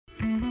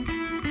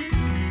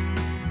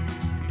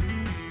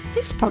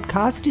This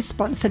podcast is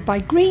sponsored by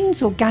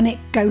Green's Organic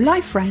Go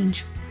Life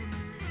range.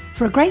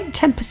 For a great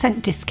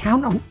 10%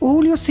 discount on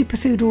all your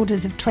superfood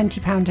orders of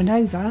 £20 and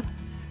over,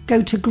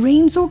 go to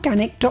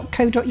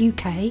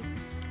greensorganic.co.uk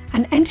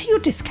and enter your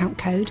discount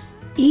code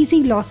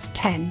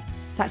EasyLoss10.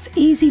 That's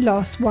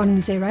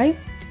EasyLoss10.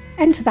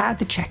 Enter that at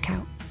the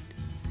checkout.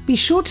 Be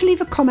sure to leave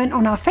a comment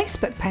on our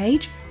Facebook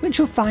page, which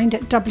you'll find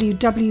at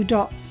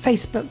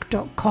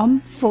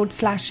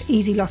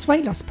www.facebook.com/Easy Loss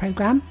Weight Loss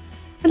Programme,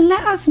 and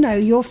let us know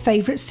your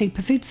favourite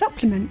superfood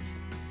supplements.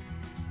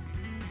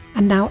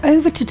 And now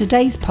over to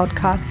today's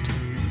podcast.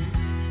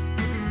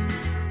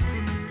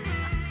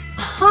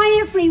 Hi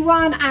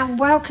everyone, and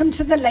welcome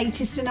to the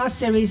latest in our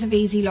series of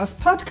Easy Loss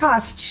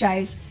podcast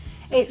shows.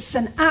 It's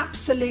an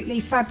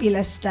absolutely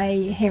fabulous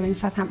day here in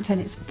Southampton.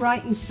 It's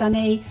bright and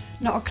sunny,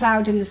 not a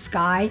cloud in the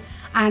sky.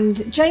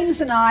 And James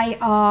and I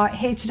are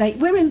here today.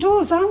 We're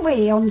indoors, aren't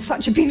we, on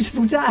such a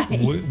beautiful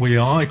day? We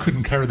are. I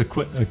couldn't carry the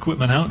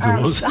equipment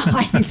outdoors.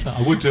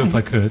 I would do if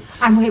I could.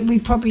 And we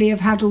probably have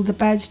had all the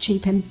birds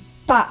cheeping.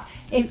 But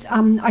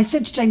I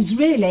said to James,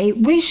 really,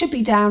 we should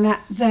be down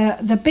at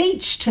the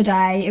beach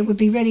today. It would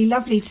be really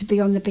lovely to be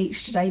on the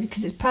beach today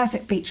because it's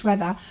perfect beach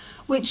weather.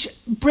 Which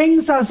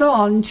brings us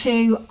on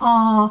to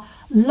our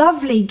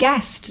lovely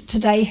guest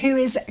today, who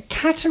is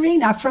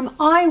Katerina from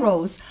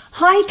iRolls.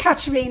 Hi,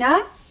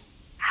 Katerina.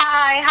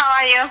 Hi, how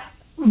are you?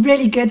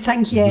 Really good,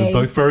 thank you. We're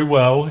both very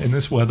well in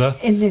this weather.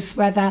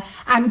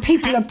 And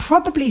people are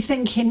probably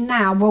thinking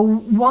now, well,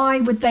 why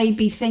would they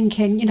be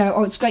thinking,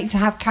 oh, it's great to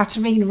have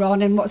Katerina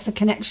on, and what's the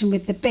connection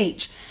with the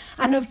beach?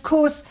 And of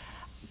course,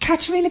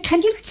 Katerina,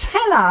 can you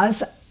tell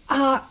us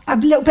a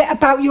little bit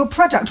about your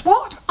product?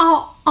 What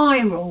are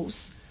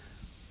iRolls?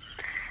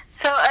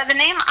 So the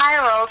name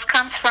iRolls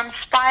comes from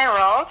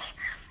spirals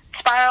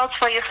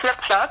for your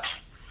flip-flops.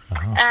 So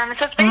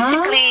it's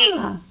basically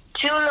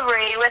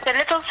jewelry with a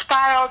little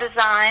spiral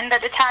design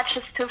that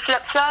attaches to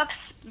flip-flops,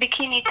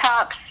 bikini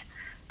tops,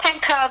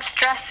 tank tops,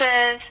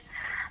 dresses,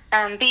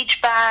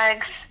 beach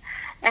bags,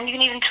 and you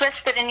can even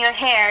twist it in your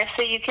hair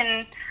so you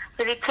can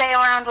really play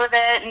around with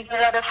it and do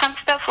a lot of fun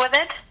stuff with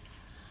it.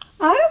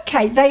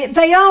 Okay,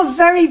 they are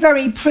very,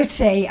 very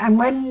pretty, and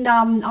when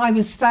I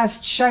was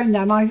first shown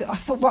them, I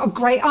thought, what a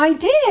great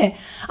idea.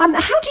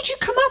 How did you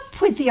come up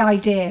with the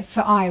idea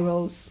for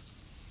iRolls?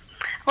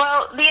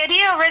 Well, the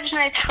idea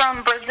originates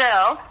from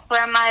Brazil,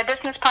 where my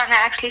business partner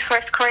actually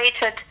first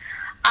created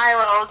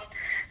iRolls.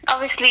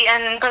 Obviously,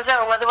 in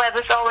Brazil, where the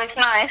weather's always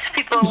nice,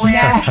 people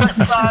wear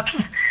flip-flops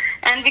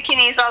and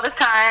bikinis all the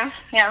time.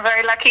 Yeah,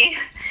 very lucky.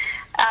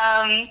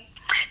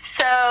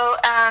 So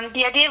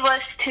the idea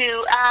was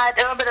to add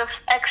a little bit of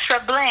extra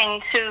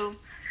bling to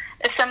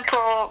a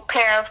simple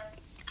pair of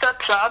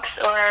flip-flops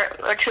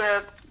or to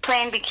a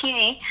plain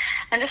bikini,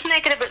 and just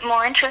make it a bit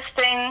more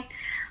interesting.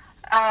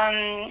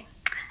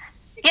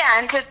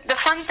 And the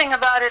fun thing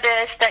about it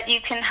is that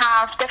you can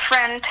have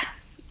different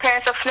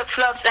pairs of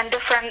flip-flops and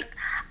different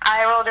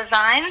iRoll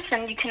designs,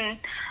 and you can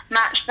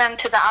match them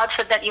to the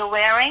outfit that you're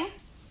wearing.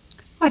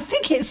 I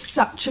think it's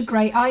such a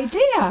great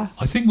idea.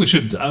 I think we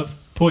should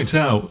point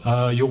out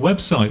your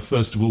website,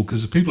 first of all,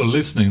 because if people are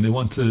listening, they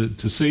want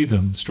to see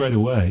them straight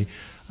away.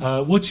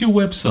 What's your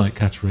website,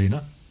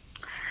 Katerina?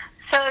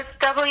 So it's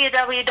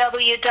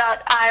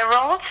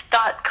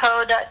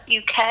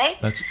www.irolls.co.uk.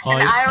 That's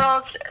and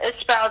iRolls is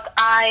spelled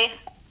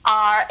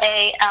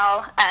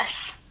IRALS.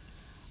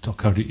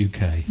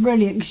 .co.uk.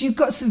 Brilliant, because you've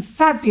got some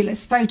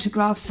fabulous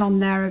photographs on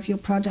there of your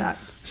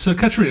products. So,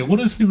 Katerina, what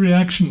has the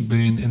reaction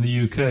been in the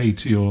UK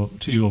to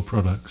your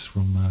products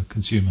from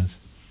consumers,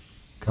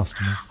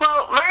 customers?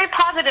 Well, very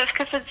positive,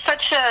 because it's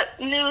such a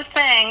new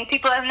thing.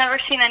 People have never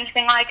seen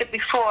anything like it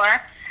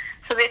before,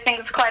 so they think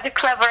it's quite a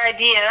clever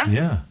idea.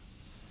 Yeah.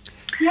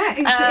 Yeah,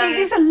 it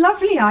is a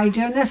lovely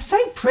idea, and they're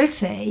so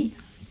pretty.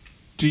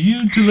 Do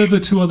you deliver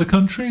to other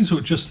countries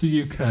or just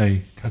the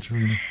UK,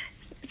 Katerina?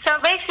 So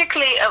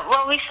basically,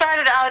 we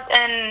started out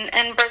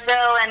in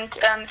Brazil and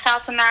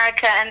South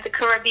America and the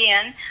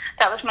Caribbean.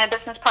 That was my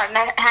business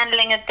partner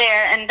handling it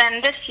there. And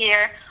then this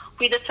year,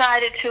 we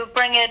decided to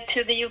bring it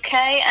to the UK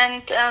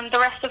and the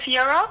rest of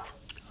Europe.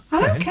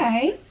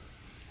 Okay.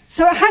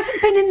 So it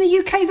hasn't been in the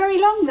UK very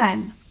long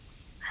then?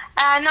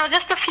 No,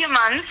 just a few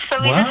months.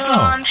 So we just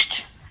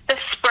launched this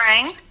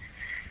spring.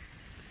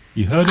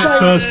 You heard it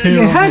first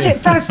here. You heard it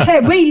first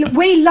here.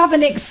 We love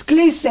an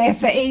exclusive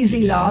for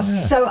Easy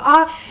Loss. So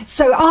our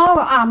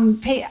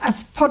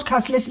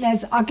podcast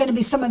listeners are going to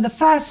be some of the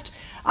first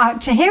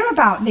to hear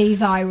about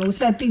these iRolls.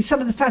 They'll be some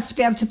of the first to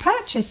be able to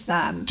purchase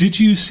them. Did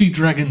you see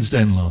Dragon's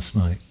Den last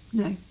night?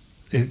 No.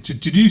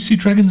 Did you see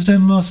Dragon's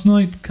Den last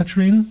night,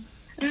 Katerina?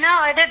 No,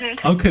 I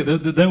didn't. Okay,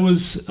 there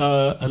was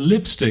a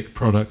lipstick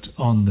product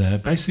on there.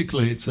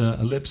 Basically, it's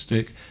a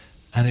lipstick,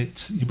 and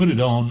you put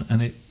it on,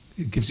 and it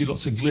gives you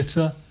lots of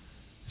glitter.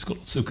 It's got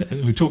lots of.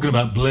 We're talking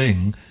about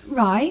bling,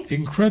 right?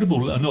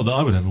 Incredible. Not that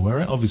I would ever wear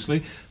it,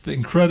 obviously, but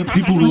incredible.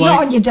 People like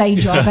not on your day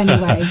job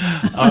anyway.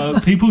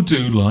 People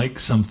do like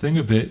something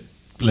a bit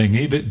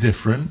blingy, a bit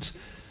different.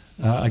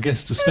 I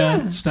guess to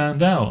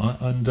stand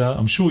out, and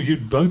I'm sure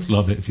you'd both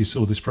love it if you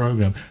saw this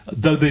program.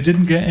 Though they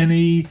didn't get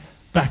any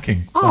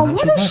backing. Oh,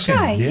 what a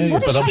shame! Yeah,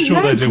 what a but shame. I'm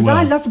sure they do because well.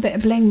 I love a bit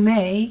of bling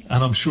me.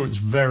 And I'm sure it's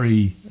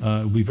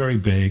it'll be very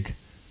big.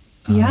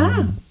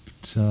 Yeah.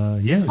 It's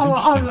interesting.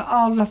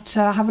 I'll love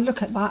to have a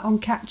look at that on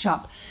Catch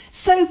Up.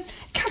 So,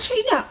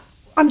 Katerina,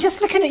 I'm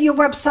just looking at your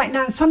website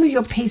now, and some of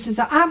your pieces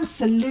are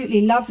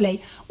absolutely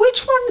lovely.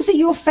 Which ones are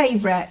your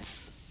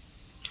favourites?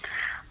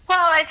 Well,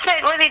 I'd say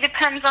it really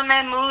depends on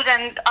my mood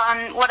and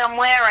on what I'm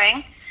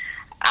wearing.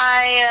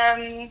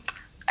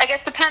 I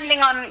guess depending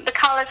on the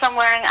colours I'm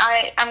wearing,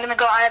 I'm going to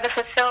go either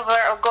for silver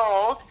or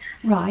gold.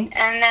 Right.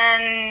 And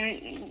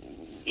then,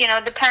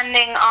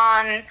 depending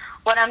on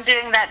what I'm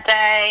doing that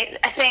day,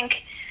 I think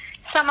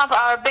some of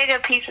our bigger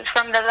pieces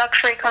from the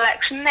luxury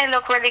collection, they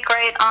look really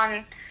great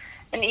on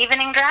an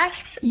evening dress.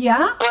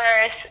 Yeah.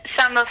 Whereas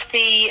some of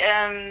the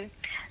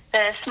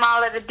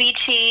smaller, the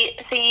beachy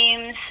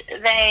themes,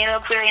 they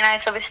look really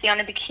nice, obviously, on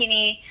a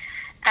bikini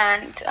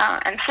and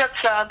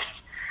flip-flops.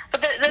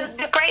 But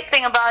the great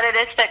thing about it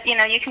is that,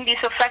 you can be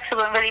so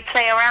flexible and really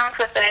play around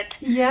with it.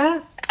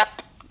 Yeah.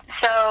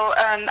 So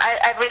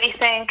I really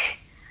think,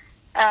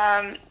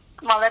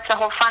 that's the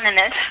whole fun in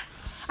it.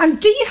 And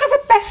do you have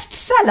a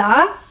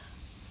bestseller?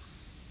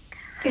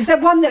 Is there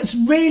one that's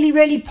really,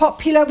 really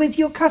popular with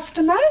your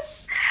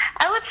customers?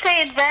 I would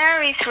say it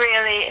varies,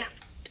 really.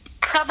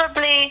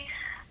 Probably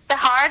the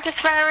heart is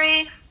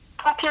very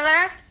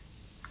popular.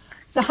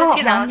 The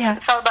heart one, yeah.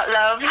 It's all about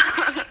love.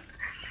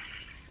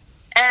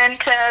 And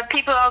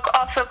people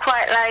also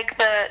quite like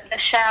the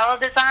shell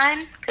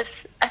design, because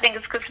I think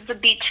it's because the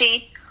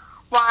beachy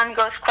one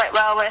goes quite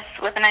well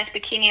with a nice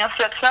bikini or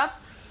flip-flop.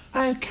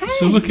 Okay.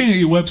 So looking at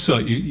your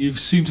website,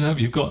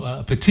 you've got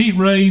a petite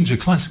range, a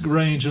classic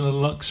range, and a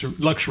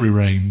luxury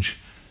range.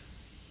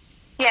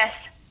 Yes.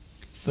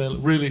 They're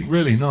really,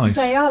 really nice.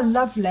 They are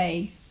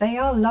lovely.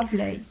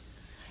 Yeah,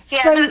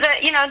 So,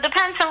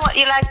 depends on what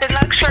you like. The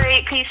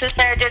luxury pieces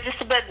they're just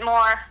a bit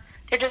more,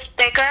 they're just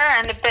bigger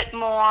and a bit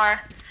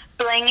more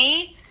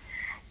blingy.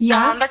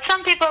 yeah. But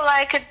some people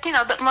like it,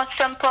 a bit more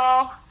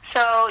simple.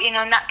 So, in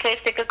that case,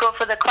 they could go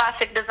for the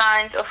classic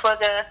designs or for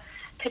the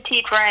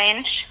petite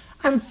range.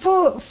 And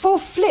for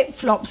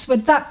flip-flops,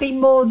 would that be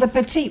more the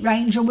petite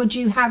range, or would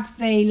you have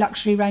the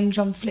luxury range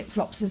on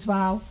flip-flops as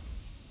well?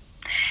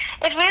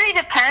 It really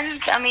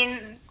depends. I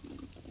mean,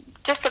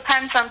 just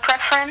depends on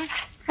preference.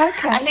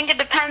 Okay. I think it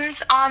depends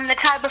on the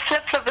type of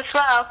flip-flop as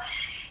well.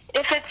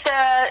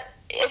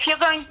 If you're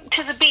going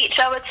to the beach,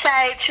 I would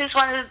say choose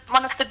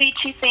one of the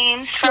beachy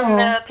themes from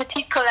the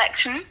petite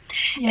collection.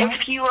 Yeah.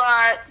 If you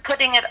are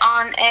putting it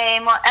on a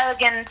more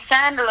elegant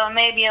sandal or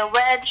maybe a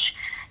wedge,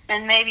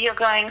 and maybe you're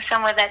going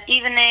somewhere that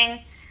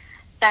evening,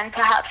 then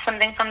perhaps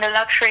something from the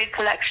luxury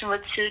collection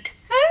would suit.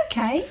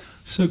 Okay.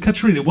 So,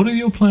 Katerina, what are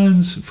your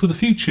plans for the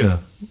future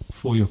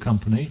for your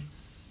company?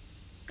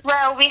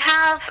 Well, we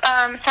have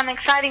some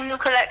exciting new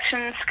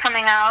collections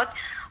coming out.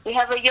 We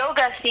have a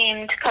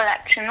yoga-themed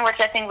collection, which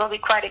I think will be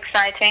quite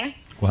exciting.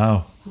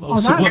 Wow. That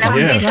sounds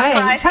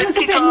great. Tell us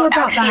a bit more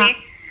about that.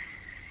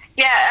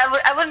 Yeah,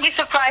 I wouldn't be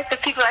surprised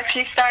if people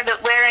actually started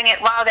wearing it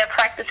while they're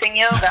practicing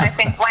yoga. I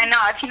think, why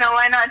not?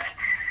 Why not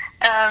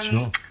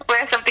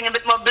wear something a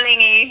bit more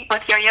blingy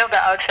with your yoga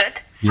outfit?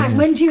 Yeah. And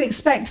when do you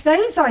expect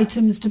those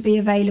items to be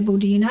available,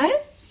 do you know?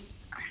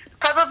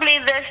 Probably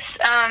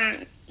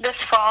this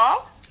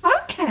fall.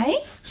 Okay.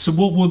 So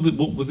what will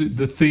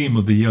the theme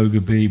of the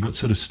yoga be? What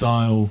sort of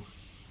style?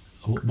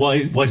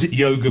 Why is it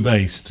yoga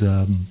based?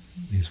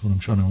 Is what I'm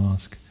trying to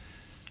ask.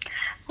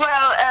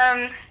 Well,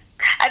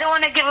 I don't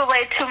want to give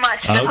away too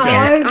much.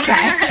 Okay.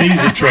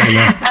 Teaser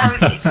trailer.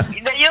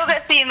 The yoga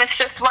theme is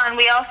just one.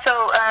 We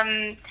also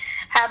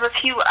have a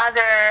few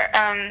other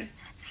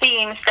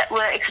themes that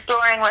we're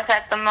exploring with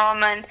at the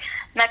moment.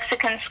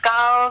 Mexican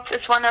skulls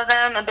is one of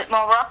them, a bit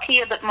more rocky,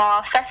 a bit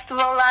more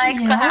festival-like,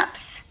 perhaps.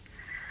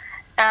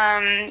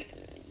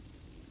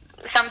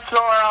 Some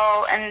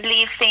floral and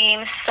leaf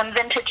themes, some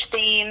vintage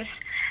themes.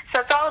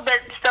 So it's all a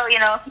bit still,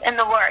 in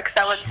the works,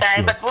 I would say.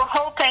 Sure. But we're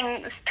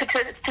hoping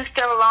to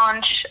still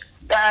launch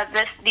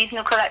these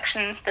new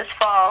collections this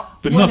fall.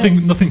 But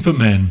nothing for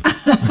men.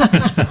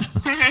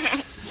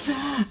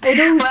 It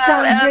all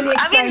sounds really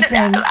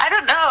exciting. I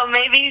don't know.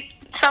 Maybe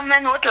some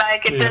men would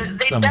like it. Yeah,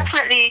 they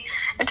definitely,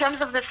 in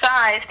terms of the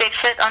size, they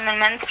fit on the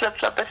men's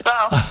flip-flop as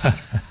well.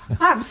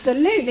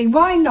 Absolutely,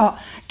 why not?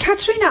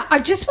 Katerina, I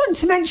just want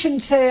to mention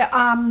to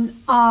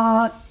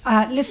our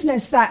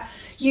listeners that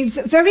you've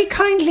very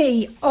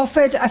kindly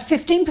offered a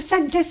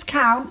 15%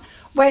 discount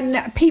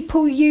when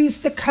people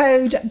use the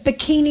code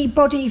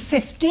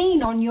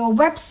BikiniBody15 on your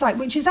website,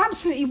 which is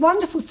absolutely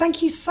wonderful.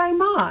 Thank you so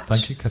much.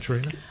 Thank you,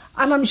 Katerina.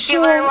 And I'm sure,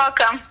 you're very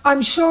welcome.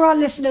 I'm sure our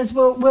listeners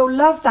will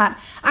love that.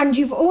 And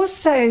you've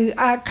also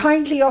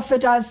kindly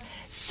offered us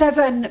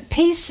 7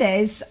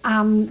 pieces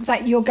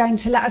that you're going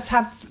to let us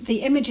have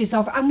the images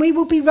of. And we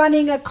will be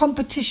running a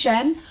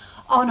competition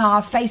on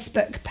our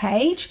Facebook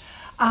page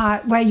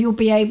where you'll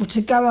be able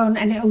to go on,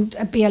 and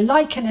it'll be a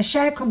like and a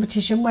share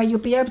competition where you'll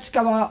be able to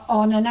go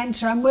on and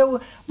enter, and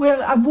we'll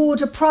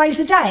award a prize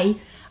a day.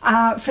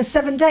 for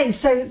 7 days.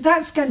 So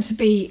that's going to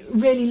be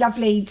really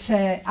lovely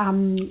to...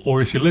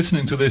 or if you're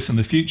listening to this in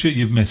the future,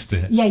 you've missed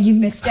it. Yeah, you've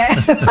missed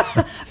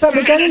it. But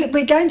we're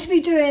going to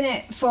be doing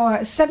it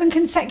for 7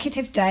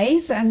 consecutive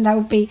days, and there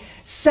will be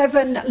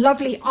 7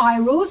 lovely eye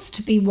rolls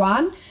to be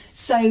won.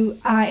 So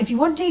if you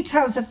want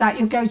details of that,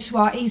 you'll go to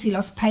our Easy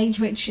Loss page,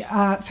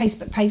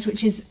 Facebook page,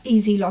 which is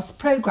Easy Loss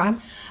Programme.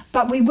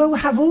 But we will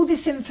have all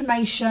this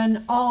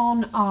information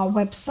on our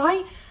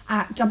website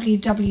at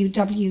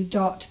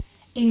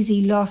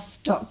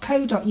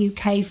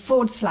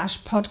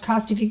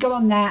www.easyloss.co.uk/podcast. If you go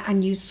on there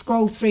and you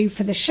scroll through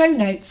for the show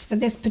notes for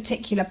this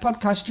particular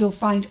podcast, you'll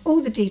find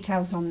all the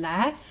details on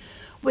there.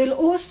 We'll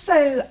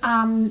also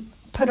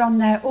put on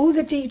there all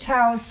the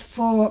details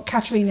for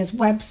Katerina's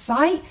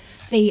website,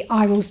 the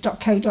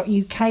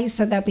irals.co.uk,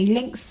 so there'll be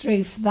links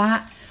through for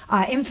that,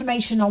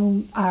 information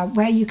on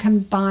where you can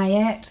buy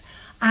it,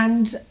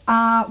 and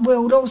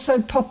we'll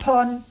also pop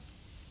on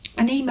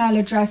an email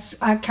address.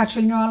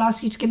 Katerina, I'll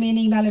ask you to give me an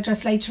email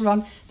address later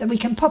on that we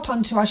can pop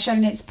onto our show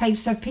notes page,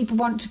 so if people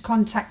want to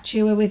contact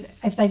you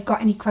if they've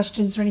got any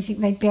questions or anything,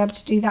 they'd be able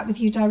to do that with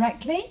you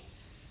directly.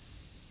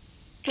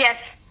 Yes,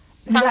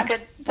 sounds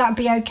good. That'd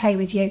be okay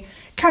with you.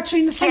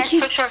 Katerina, thank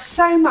you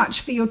so much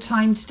for your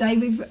time today.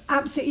 We've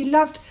absolutely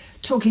loved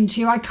talking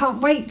to you. I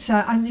can't wait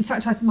to, and in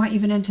fact I might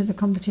even enter the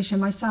competition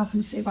myself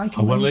and see if I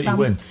can win. I won't let you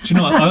win. Do you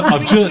know,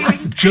 I've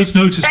just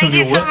noticed on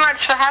your website. Thank you so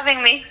much for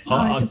having me.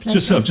 I've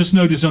just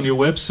noticed on your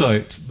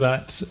website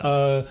that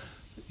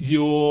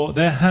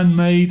they're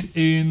handmade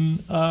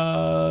in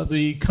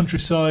the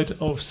countryside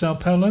of Sao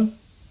Paulo,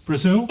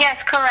 Brazil? Yes,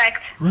 correct.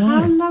 Right.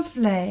 How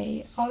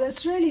lovely. Oh,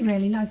 that's really,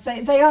 really nice.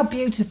 They are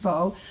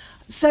beautiful.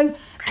 So,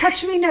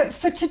 Katerina,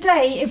 for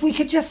today, if we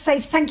could just say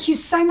thank you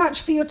so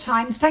much for your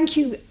time. Thank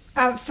you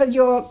for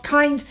your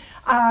kind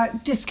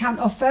discount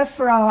offer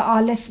for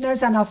our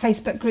listeners and our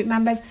Facebook group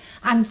members.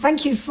 And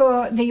thank you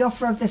for the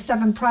offer of the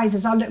 7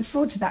 prizes. I look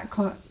forward to that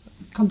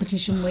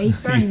competition week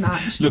very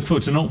much. Look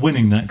forward to not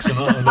winning that, because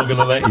I'm not going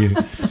to let you.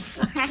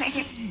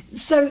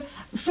 So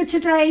for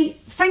today,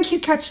 thank you,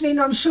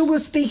 Katerina. I'm sure we'll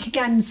speak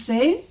again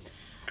soon.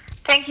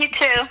 Thank you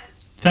too.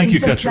 Thank you,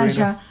 Katerina.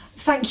 Pleasure.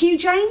 Thank you,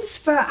 James,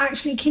 for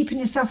actually keeping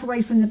yourself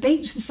away from the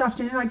beach this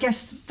afternoon. I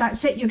guess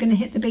that's it. You're going to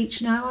hit the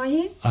beach now, are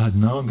you?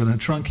 No, I'm going to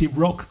try and keep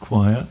Rock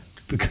quiet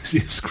because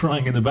he was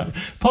crying in the back.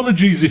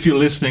 Apologies if you're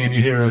listening and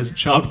you hear a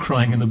child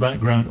crying in the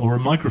background or a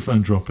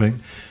microphone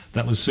dropping.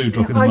 That was Sue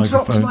dropping the microphone.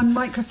 I dropped my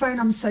microphone.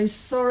 I'm so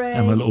sorry.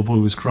 And my little boy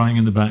was crying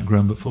in the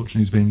background, but fortunately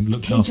he's being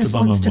looked after by my wife. He just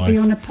wants to be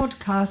on a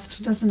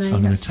podcast, doesn't he? So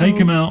I'm going to take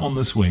him out on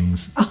the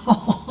swings.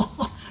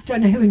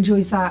 Don't know who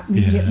enjoys that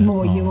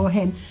more, you or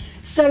him.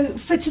 So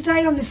for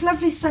today, on this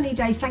lovely sunny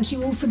day, thank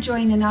you all for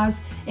joining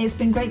us. It's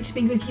been great to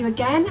be with you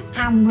again,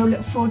 and we'll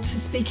look forward to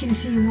speaking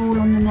to you all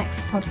on the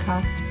next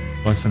podcast.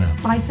 Bye for now.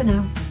 Bye for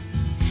now.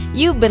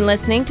 You've been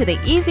listening to the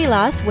Easy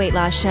Loss Weight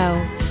Loss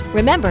Show.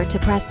 Remember to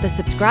press the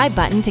subscribe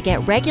button to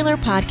get regular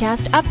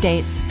podcast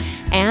updates.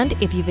 And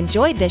if you've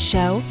enjoyed this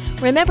show,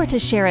 remember to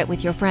share it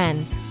with your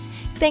friends.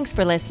 Thanks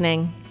for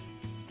listening.